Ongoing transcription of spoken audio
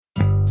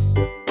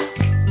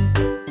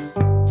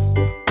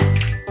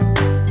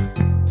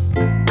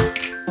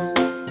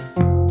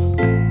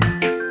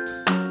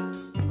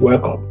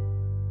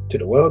Welcome to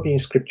the Wellbeing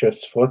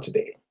Scriptures for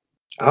today.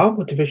 Our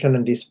motivation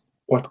on this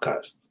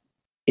podcast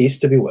is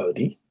to be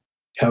wealthy,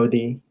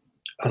 healthy,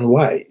 and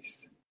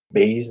wise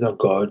based on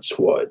God's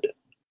Word,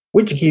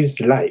 which gives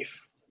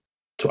life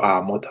to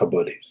our mortal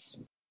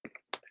bodies.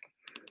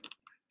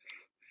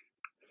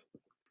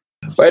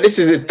 Well, this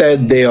is the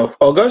third day of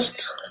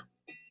August.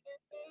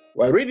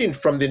 We're reading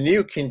from the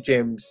New King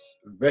James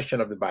Version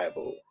of the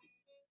Bible.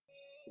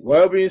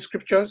 Wellbeing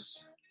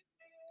Scriptures.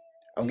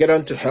 I'll get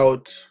on to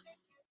health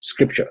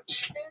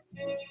scriptures.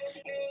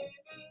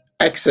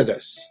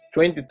 Exodus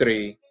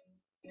 23,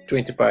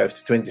 25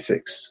 to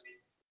 26.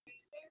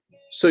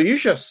 So you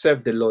shall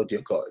serve the Lord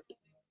your God,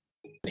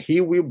 and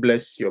he will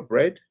bless your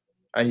bread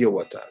and your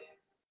water,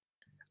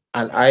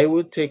 and I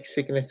will take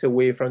sickness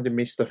away from the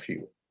midst of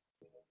you.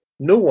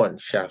 No one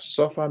shall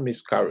suffer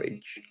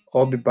miscarriage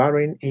or be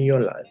barren in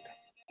your land.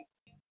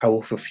 I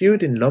will fulfill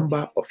the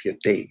number of your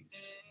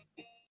days.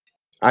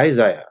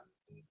 Isaiah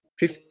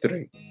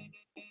 53,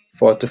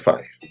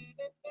 4-5.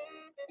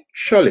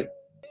 Surely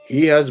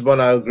he has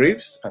borne our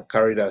griefs and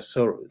carried our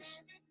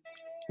sorrows.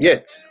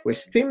 Yet we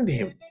esteemed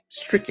him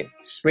stricken,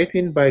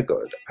 smitten by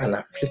God, and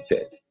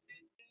afflicted.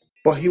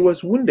 But he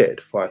was wounded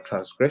for our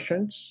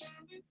transgressions,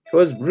 he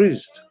was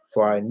bruised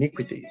for our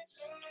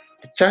iniquities.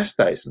 The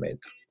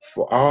chastisement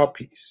for our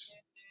peace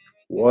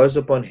was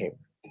upon him,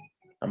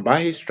 and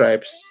by his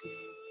stripes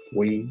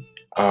we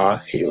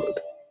are healed.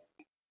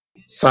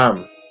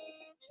 Psalm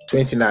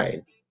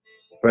 29,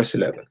 verse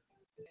 11.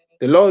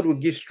 The Lord will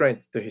give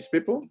strength to his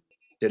people.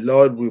 The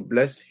Lord will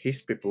bless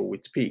his people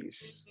with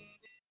peace.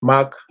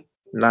 Mark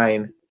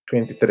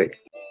 9:23.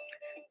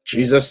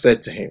 Jesus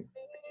said to him,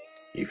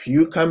 if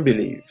you can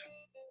believe,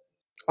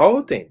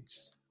 all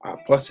things are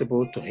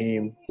possible to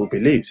him who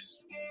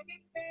believes.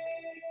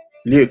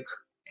 Luke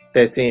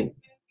 13,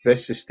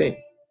 verse 16.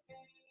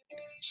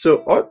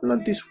 So ought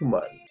not this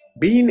woman,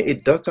 being a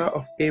daughter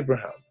of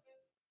Abraham,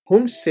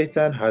 whom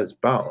Satan has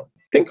bound,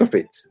 think of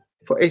it,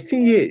 for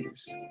 18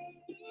 years,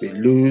 be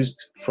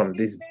loosed from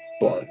this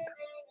bond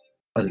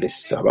on the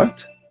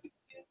Sabbath?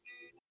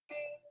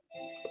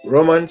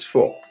 Romans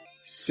 4,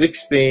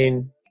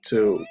 16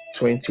 to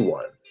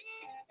 21.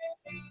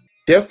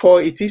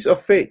 Therefore it is of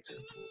faith,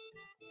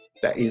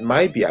 that it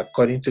might be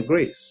according to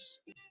grace,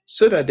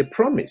 so that the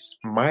promise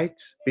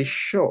might be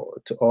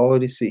sure to all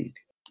the seed,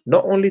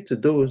 not only to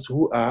those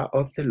who are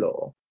of the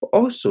law, but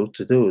also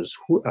to those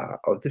who are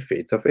of the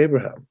faith of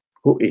Abraham,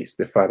 who is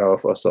the father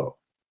of us all.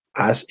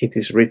 As it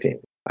is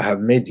written, I have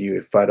made you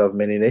a father of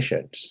many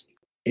nations,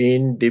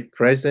 in the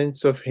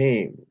presence of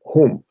him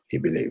whom he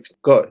believed,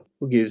 God,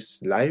 who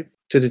gives life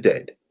to the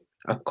dead,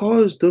 and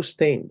calls those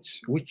things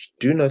which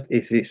do not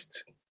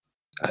exist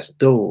as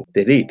though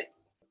they did,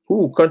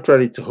 who,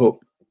 contrary to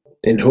hope,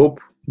 in hope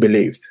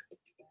believed,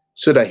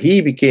 so that he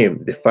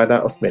became the father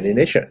of many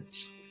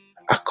nations,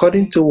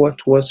 according to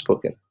what was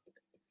spoken,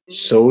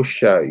 so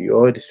shall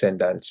your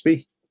descendants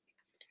be.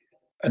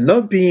 And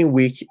not being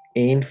weak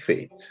in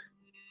faith,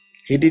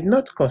 he did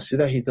not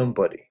consider his own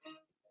body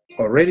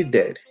already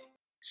dead,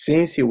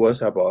 since he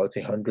was about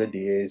 100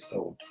 years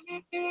old,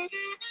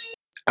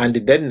 and the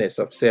deadness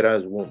of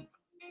Sarah's womb.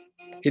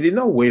 He did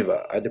not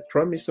waver at the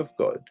promise of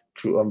God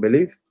through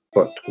unbelief,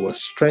 but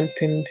was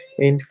strengthened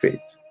in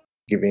faith,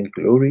 giving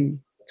glory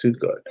to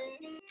God,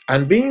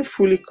 and being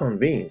fully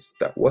convinced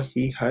that what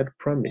he had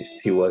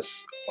promised he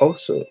was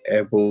also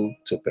able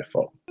to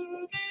perform.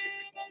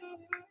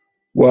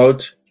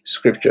 World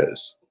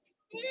Scriptures.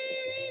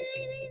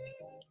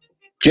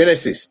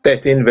 Genesis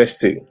 13, verse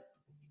 2.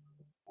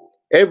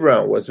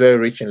 Abraham was very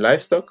rich in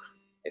livestock,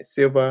 in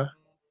silver,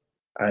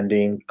 and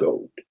in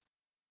gold.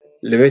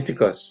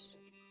 Leviticus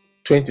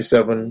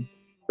 27,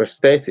 verse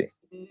 30.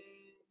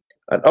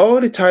 And all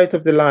the tithe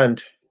of the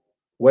land,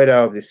 whether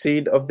of the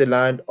seed of the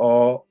land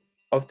or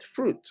of the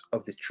fruit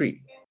of the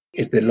tree,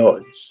 is the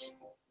Lord's.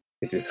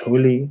 It is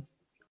holy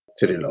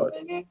to the Lord.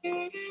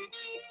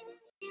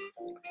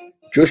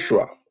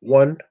 Joshua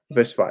 1,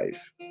 verse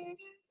 5.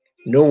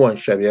 No one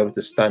shall be able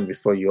to stand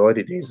before you all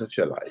the days of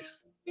your life.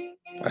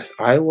 As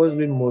I was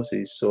with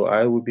Moses, so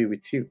I will be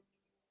with you.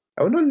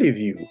 I will not leave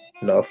you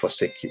nor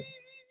forsake you.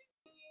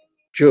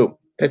 Job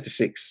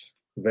 36,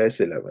 verse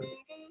 11.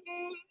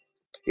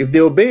 If they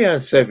obey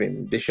and serve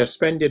him, they shall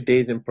spend their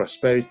days in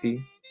prosperity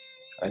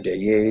and their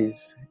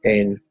years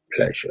in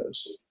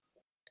pleasures.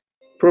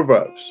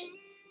 Proverbs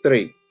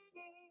 3,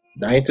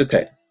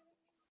 9-10.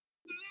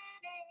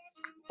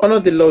 Honor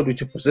the Lord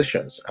with your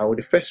possessions and with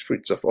the first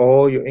fruits of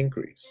all your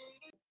increase.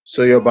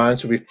 So your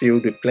barns will be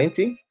filled with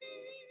plenty,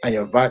 and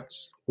your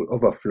vats will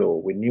overflow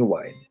with new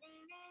wine.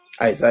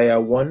 Isaiah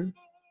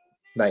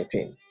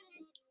 1:19.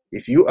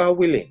 If you are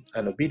willing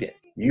and obedient,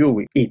 you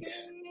will eat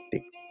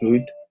the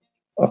good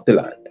of the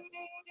land.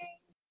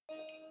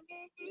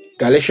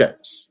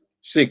 Galatians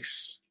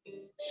 6,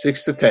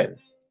 6-10.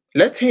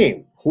 Let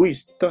him who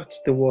is taught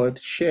the word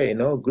share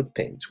in all good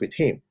things with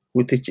him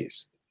who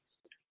teaches.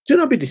 Do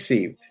not be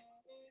deceived.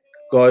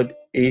 God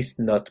is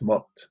not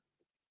mocked.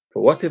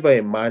 For whatever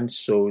a man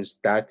sows,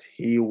 that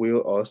he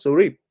will also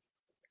reap.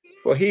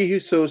 For he who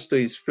sows to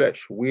his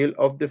flesh will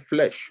of the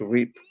flesh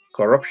reap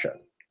corruption,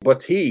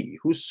 but he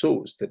who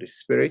sows to the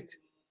Spirit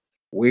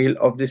will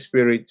of the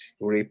Spirit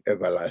reap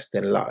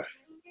everlasting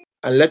life.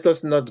 And let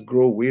us not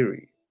grow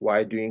weary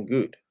while doing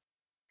good,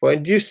 for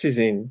in due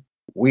season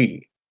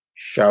we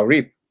shall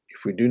reap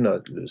if we do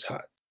not lose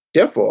heart.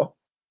 Therefore,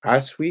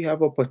 as we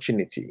have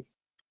opportunity,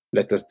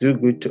 let us do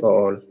good to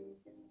all,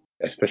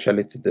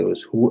 especially to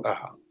those who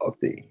are of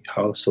the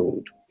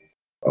household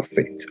of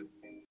faith.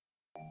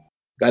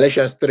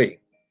 Galatians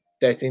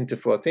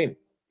 3:13-14.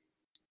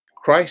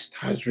 Christ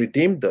has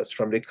redeemed us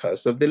from the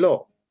curse of the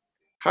law,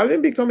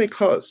 having become a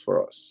curse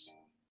for us.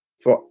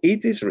 For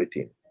it is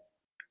written,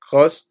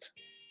 cursed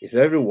is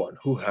everyone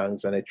who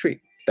hangs on a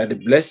tree, that the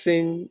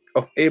blessing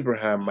of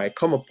Abraham might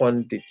come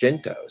upon the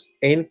Gentiles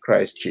in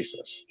Christ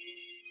Jesus,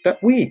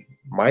 that we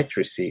might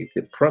receive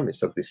the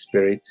promise of the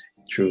Spirit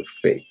through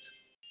faith.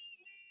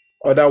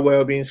 Other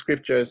well-being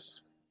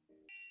scriptures: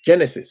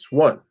 Genesis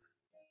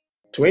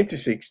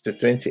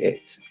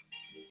 1:26-28.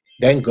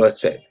 Then God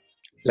said,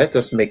 let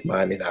us make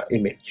man in our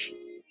image,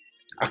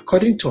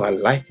 according to our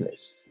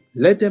likeness.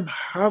 Let them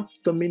have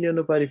dominion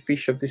over the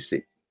fish of the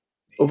sea,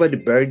 over the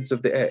birds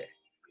of the air,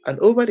 and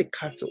over the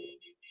cattle,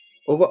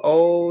 over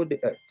all the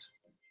earth,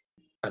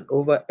 and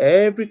over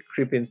every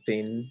creeping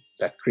thing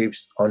that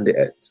creeps on the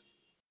earth.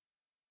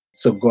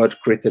 So God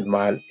created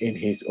man in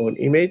his own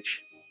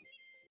image.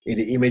 In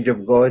the image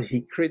of God,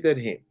 he created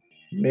him.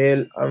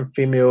 Male and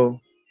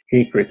female,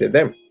 he created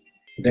them.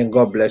 Then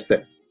God blessed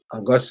them.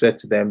 And God said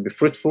to them, be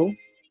fruitful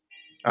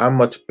and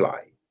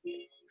multiply.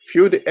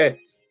 Fill the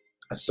earth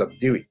and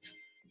subdue it.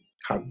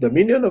 Have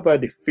dominion over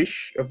the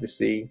fish of the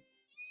sea,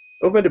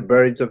 over the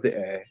birds of the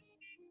air,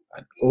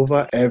 and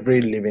over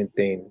every living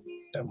thing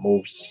that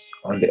moves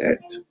on the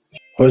earth.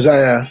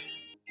 Hosea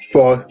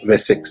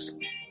 4:6.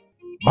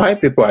 My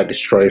people are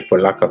destroyed for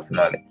lack of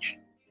knowledge.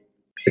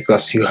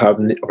 Because you have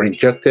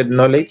rejected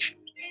knowledge,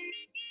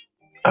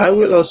 I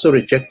will also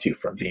reject you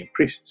from being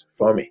priest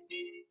for me.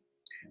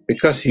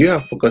 Because you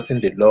have forgotten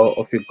the law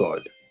of your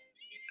God,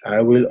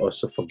 I will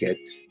also forget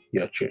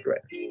your children.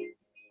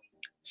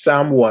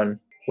 Psalm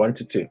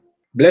 1:1-2.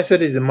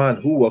 Blessed is the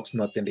man who walks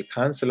not in the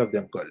counsel of the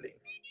ungodly,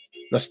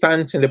 nor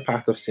stands in the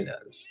path of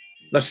sinners,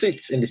 nor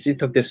sits in the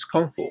seat of the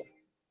scornful.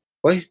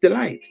 For his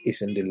delight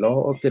is in the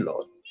law of the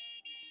Lord,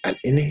 and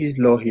in his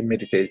law he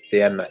meditates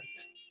day and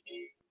night.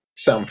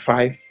 Psalm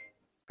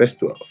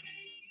 5:12.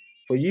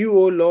 For you,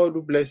 O Lord,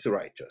 will bless the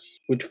righteous.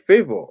 With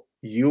favor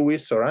you will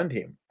surround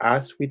him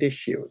as with a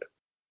shield.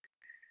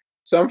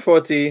 Psalm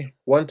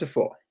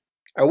 40:1-4.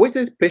 I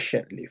waited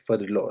patiently for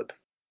the Lord,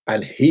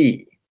 and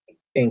he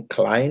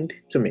inclined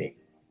to me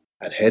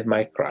and heard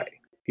my cry.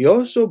 He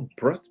also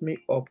brought me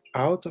up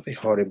out of a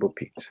horrible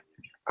pit,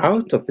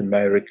 out of the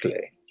miry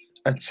clay,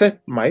 and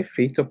set my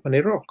feet upon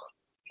a rock,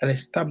 and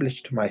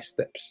established my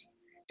steps.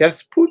 He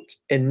has put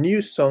a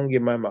new song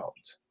in my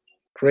mouth,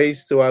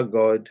 praise to our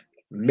God.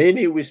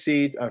 Many will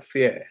see it and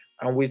fear,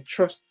 and will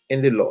trust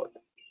in the Lord.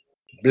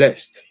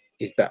 Blessed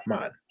is that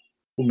man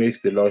who makes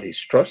the Lord his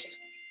trust,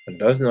 and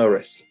does not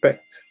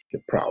respect the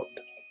proud,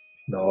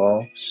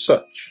 nor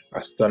such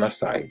as turn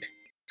aside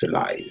to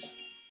lies.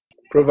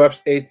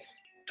 Proverbs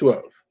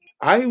 8:12.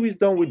 I,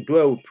 wisdom, will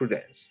dwell with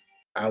prudence,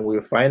 and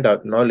will find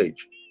out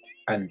knowledge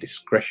and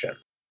discretion.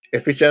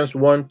 Ephesians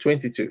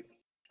 1:22.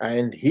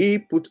 And he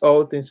put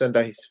all things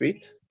under his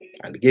feet,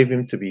 and gave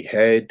him to be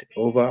head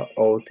over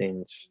all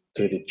things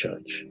to the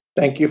church.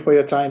 Thank you for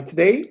your time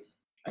today.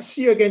 I'll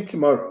see you again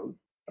tomorrow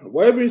on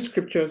Wellbeing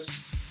Scriptures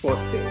for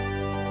today.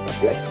 God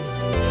bless you.